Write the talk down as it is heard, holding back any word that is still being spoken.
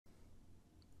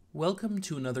Welcome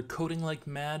to another Coding Like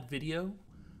Mad video.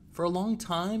 For a long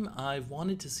time, I've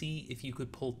wanted to see if you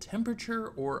could pull temperature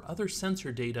or other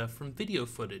sensor data from video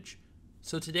footage.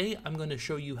 So today I'm going to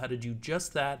show you how to do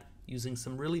just that using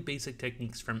some really basic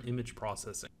techniques from image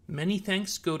processing. Many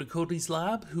thanks go to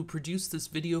CodysLab, who produced this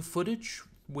video footage,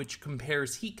 which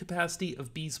compares heat capacity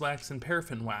of beeswax and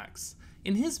paraffin wax.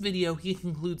 In his video, he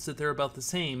concludes that they're about the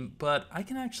same, but I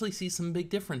can actually see some big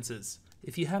differences.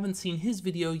 If you haven't seen his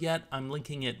video yet, I'm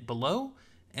linking it below,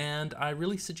 and I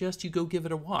really suggest you go give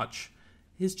it a watch.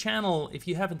 His channel, if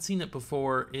you haven't seen it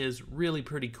before, is really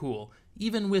pretty cool.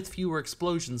 Even with fewer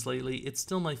explosions lately, it's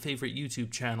still my favorite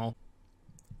YouTube channel.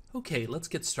 Okay, let's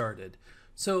get started.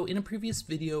 So in a previous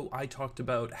video, I talked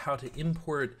about how to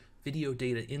import video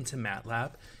data into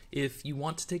MATLAB. If you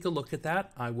want to take a look at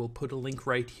that, I will put a link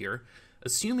right here.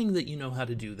 Assuming that you know how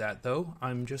to do that though,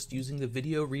 I'm just using the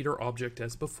video reader object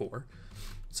as before.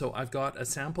 So I've got a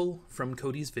sample from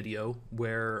Cody's video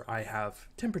where I have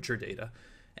temperature data,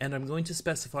 and I'm going to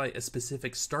specify a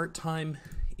specific start time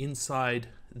inside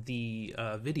the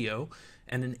video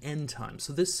and an end time.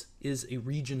 So this is a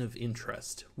region of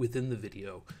interest within the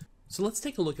video. So let's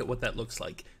take a look at what that looks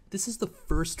like. This is the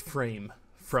first frame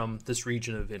from this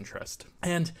region of interest.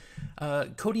 And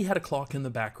Cody had a clock in the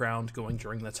background going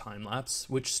during the time lapse,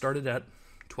 which started at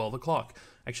 12 o'clock.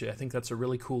 Actually, I think that's a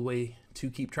really cool way to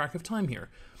keep track of time here.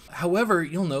 However,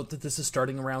 you'll note that this is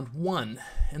starting around 1,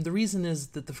 and the reason is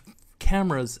that the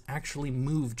cameras actually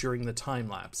move during the time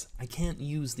lapse. I can't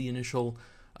use the initial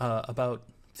about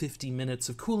 50 minutes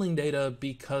of cooling data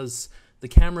because the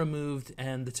camera moved,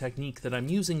 and the technique that I'm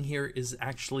using here is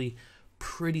actually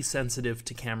pretty sensitive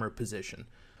to camera position.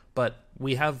 But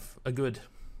we have a good,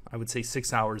 I would say,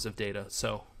 6 hours of data,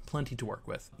 so plenty to work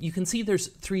with. You can see there's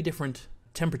 3 different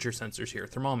temperature sensors here,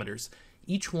 thermometers.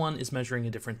 Each one is measuring a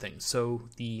different thing. So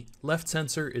the left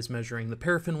sensor is measuring the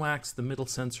paraffin wax, the middle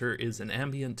sensor is an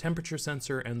ambient temperature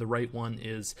sensor, and the right one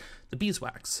is the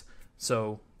beeswax.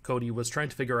 So Cody was trying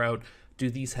to figure out, do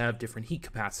these have different heat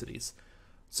capacities?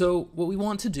 So what we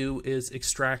want to do is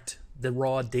extract the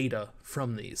raw data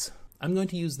from these. I'm going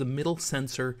to use the middle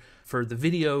sensor for the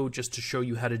video just to show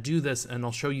you how to do this, and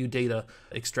I'll show you data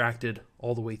extracted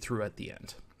all the way through at the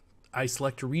end. I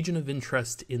select a region of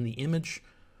interest in the image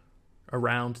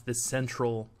around this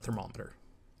central thermometer.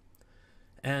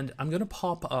 And I'm going to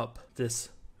pop up this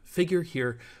figure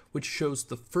here, which shows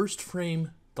the first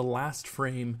frame, the last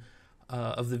frame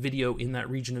of the video in that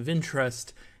region of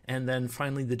interest, and then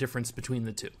finally the difference between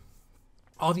the two.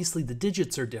 Obviously the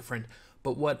digits are different,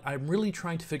 but what I'm really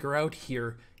trying to figure out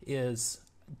here is,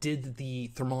 did the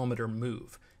thermometer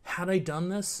move? Had I done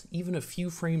this even a few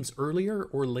frames earlier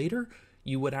or later,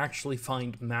 you would actually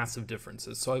find massive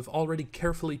differences. So I've already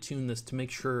carefully tuned this to make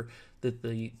sure that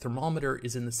the thermometer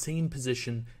is in the same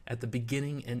position at the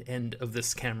beginning and end of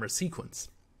this camera sequence.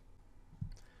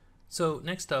 So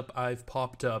next up, I've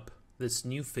popped up this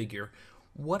new figure.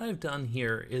 What I've done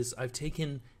here is I've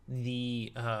taken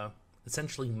the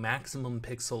essentially maximum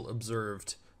pixel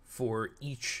observed for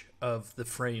each of the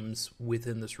frames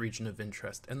within this region of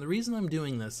interest. And the reason I'm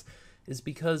doing this is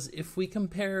because if we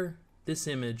compare this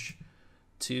image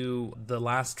to the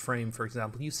last frame, for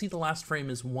example, you see the last frame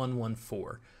is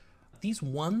 114. These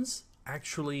ones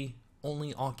actually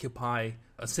only occupy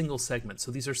a single segment. So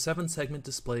these are 7 segment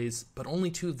displays, but only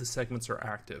 2 of the segments are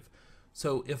active.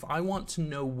 So if I want to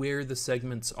know where the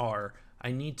segments are,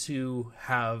 I need to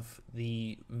have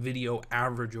the video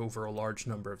average over a large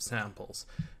number of samples.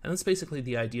 And that's basically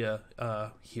the idea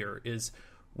here, is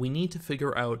we need to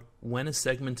figure out when a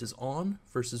segment is on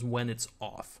versus when it's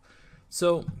off.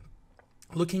 So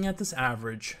looking at this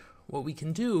average, what we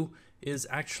can do is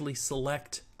actually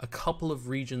select a couple of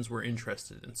regions we're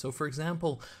interested in. So for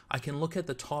example, I can look at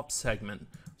the top segment.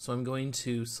 So I'm going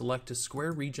to select a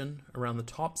square region around the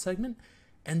top segment,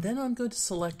 and then I'm going to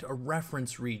select a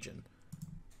reference region.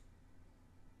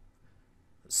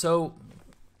 So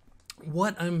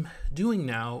what I'm doing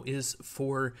now is,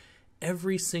 for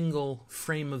every single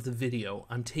frame of the video,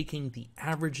 I'm taking the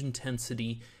average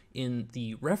intensity in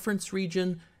the reference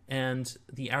region and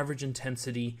the average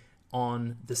intensity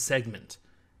on the segment.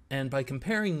 And by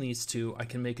comparing these two, I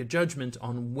can make a judgment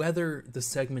on whether the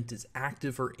segment is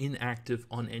active or inactive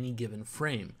on any given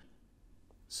frame.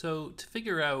 So to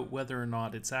figure out whether or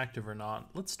not it's active or not,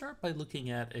 let's start by looking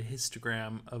at a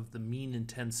histogram of the mean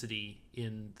intensity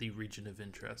in the region of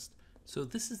interest. So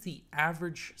this is the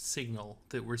average signal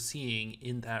that we're seeing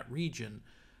in that region.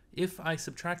 If I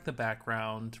subtract the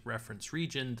background reference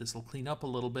region, this will clean up a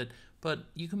little bit, but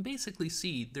you can basically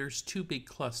see there's 2 big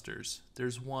clusters.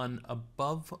 There's one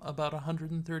above about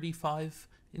 135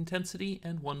 intensity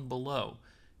and one below.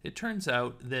 It turns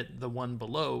out that the one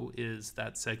below is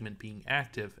that segment being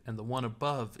active, and the one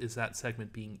above is that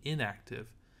segment being inactive.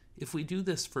 If we do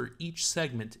this for each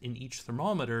segment in each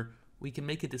thermometer, we can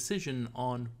make a decision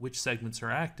on which segments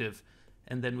are active,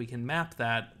 and then we can map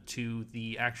that to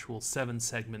the actual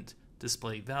 7-segment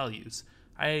display values.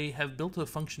 I have built a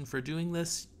function for doing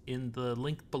this. In the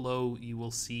link below, you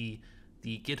will see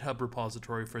the GitHub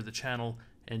repository for the channel,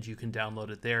 and you can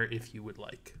download it there if you would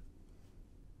like.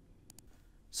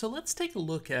 So let's take a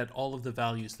look at all of the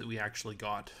values that we actually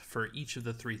got for each of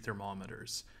the 3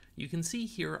 thermometers. You can see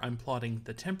here I'm plotting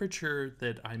the temperature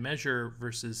that I measure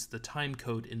versus the time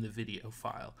code in the video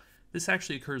file. This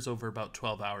actually occurs over about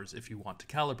 12 hours if you want to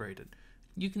calibrate it.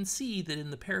 You can see that in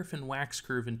the paraffin wax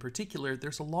curve in particular,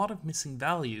 there's a lot of missing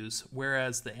values,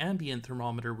 whereas the ambient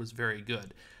thermometer was very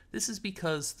good. This is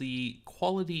because the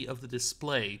quality of the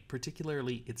display,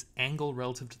 particularly its angle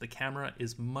relative to the camera,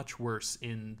 is much worse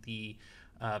in the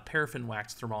paraffin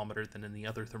wax thermometer than in the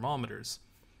other thermometers.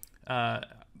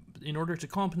 In order to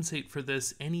compensate for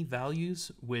this, any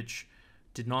values which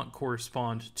did not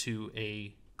correspond to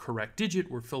a correct digit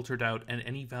were filtered out, and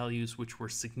any values which were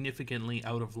significantly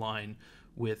out of line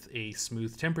with a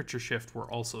smooth temperature shift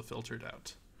were also filtered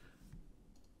out.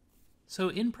 So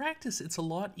in practice, it's a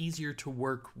lot easier to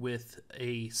work with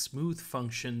a smooth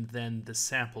function than the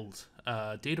sampled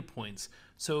data points.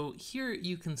 So here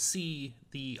you can see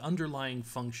the underlying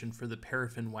function for the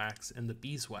paraffin wax and the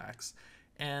beeswax.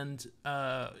 And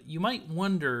you might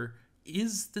wonder,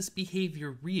 is this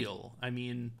behavior real? I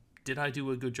mean, did I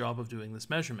do a good job of doing this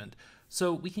measurement?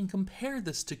 So we can compare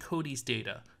this to Cody's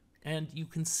data, and you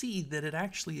can see that it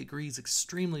actually agrees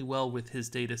extremely well with his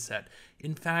data set.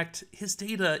 In fact, his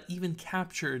data even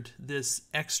captured this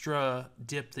extra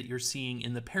dip that you're seeing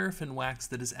in the paraffin wax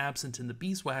that is absent in the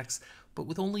beeswax, but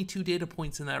with only 2 data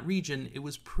points in that region, it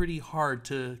was pretty hard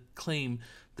to claim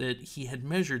that he had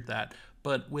measured that.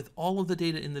 But with all of the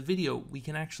data in the video, we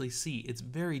can actually see it's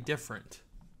very different.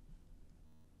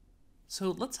 So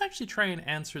let's actually try and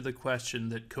answer the question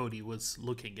that Cody was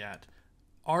looking at.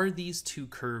 Are these 2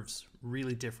 curves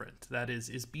really different? That is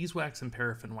beeswax and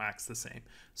paraffin wax the same?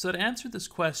 So to answer this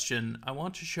question, I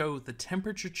want to show the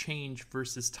temperature change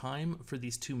versus time for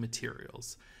these 2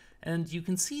 materials. And you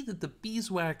can see that the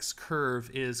beeswax curve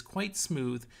is quite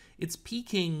smooth. It's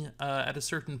peaking at a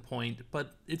certain point,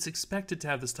 but it's expected to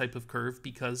have this type of curve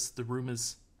because the room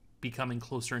is becoming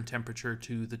closer in temperature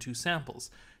to the 2 samples.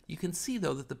 You can see,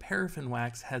 though, that the paraffin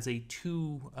wax has a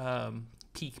 2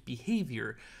 peak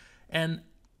behavior, and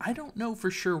I don't know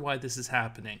for sure why this is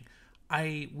happening.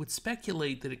 I would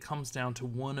speculate that it comes down to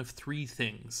one of 3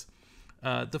 things.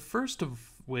 The first of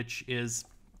which is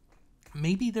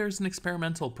maybe there's an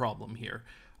experimental problem here.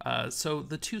 So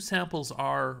the 2 samples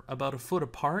are about a foot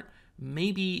apart.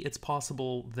 Maybe it's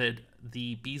possible that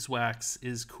the beeswax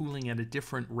is cooling at a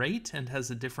different rate and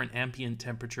has a different ambient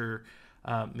temperature.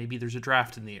 Maybe there's a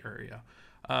draft in the area.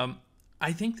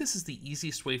 I think this is the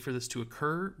easiest way for this to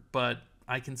occur, but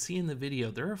I can see in the video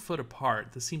they're a foot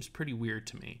apart. This seems pretty weird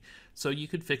to me. So you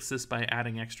could fix this by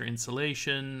adding extra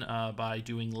insulation, by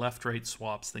doing left-right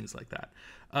swaps, things like that.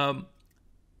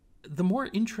 The more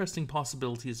interesting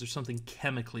possibility is there's something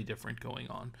chemically different going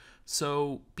on.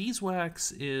 So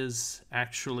beeswax is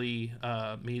actually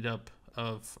made up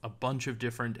of a bunch of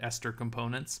different ester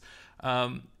components.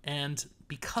 And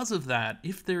because of that,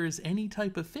 if there is any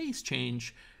type of phase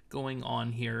change going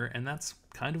on here, and that's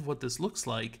kind of what this looks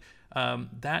like,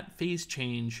 that phase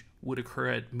change would occur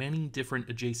at many different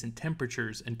adjacent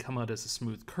temperatures and come out as a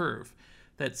smooth curve.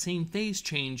 That same phase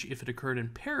change, if it occurred in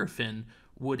paraffin,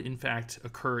 would in fact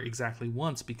occur exactly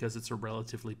once because it's a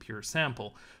relatively pure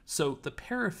sample. So the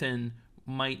paraffin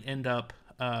might end up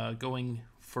going,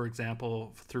 for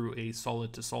example, through a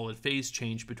solid to solid phase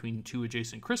change between 2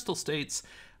 adjacent crystal states,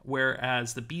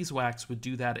 whereas the beeswax would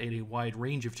do that at a wide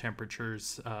range of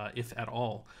temperatures, if at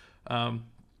all.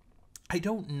 I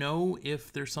don't know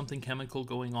if there's something chemical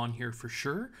going on here for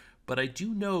sure, but I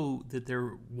do know that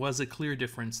there was a clear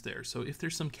difference there. So if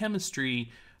there's some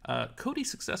chemistry, Cody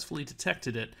successfully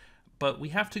detected it, but we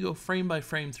have to go frame by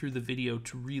frame through the video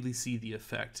to really see the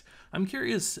effect. I'm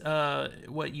curious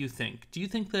what you think. Do you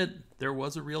think that there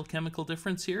was a real chemical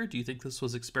difference here? Do you think this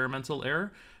was experimental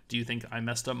error? Do you think I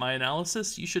messed up my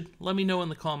analysis? You should let me know in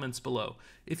the comments below.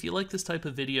 If you like this type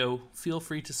of video, feel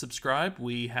free to subscribe.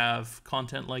 We have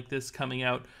content like this coming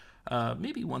out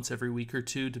maybe once every week or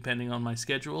 2, depending on my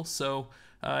schedule. So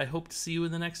I hope to see you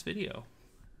in the next video.